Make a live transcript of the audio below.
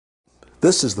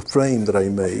This is the frame that I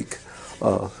make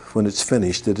when it's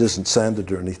finished. It isn't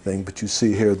sanded or anything, but you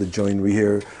see here the joinery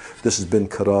here. This has been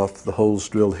cut off, the holes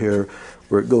drilled here,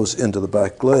 where it goes into the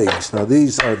back legs. Now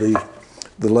these are the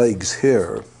legs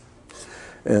here.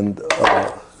 And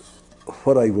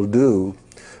what I will do,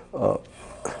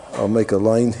 I'll make a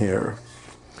line here.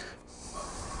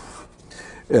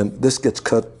 And this gets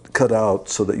cut out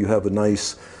so that you have a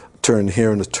nice turn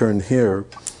here and a turn here.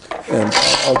 And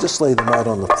I'll just lay them out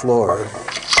on the floor,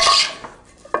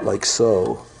 like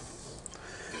so.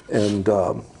 And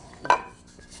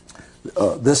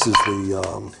this is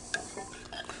the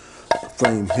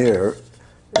frame here.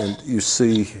 And you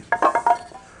see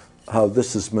how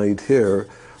this is made here.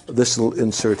 This little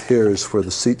insert here is where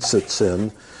the seat sits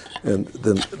in. And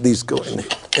then these go in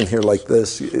here like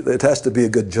this. It has to be a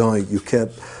good joint. You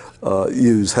can't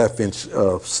use half-inch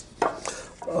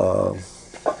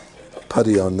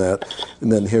putty on that.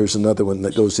 And then here's another one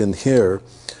that goes in here.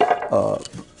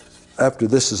 After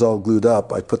this is all glued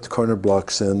up, I put the corner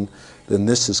blocks in. Then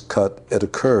this is cut at a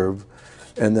curve.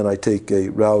 And then I take a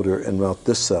router and route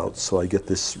this out, so I get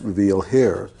this reveal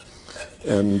here.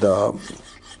 And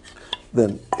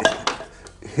then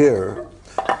here,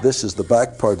 this is the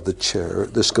back part of the chair.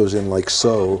 This goes in like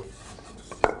so,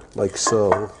 and like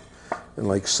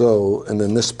so. And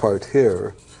then this part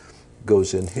here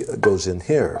goes in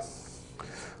here,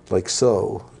 like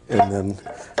so. And then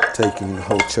taking the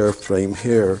whole chair frame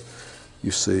here,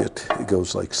 you see it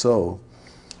goes like so.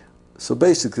 So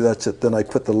basically that's it. Then I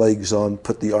put the legs on,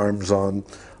 put the arms on,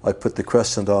 I put the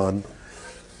crescent on.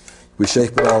 We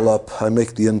shape it all up. I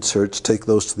make the inserts, take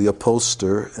those to the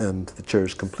upholster, and the chair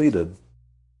is completed.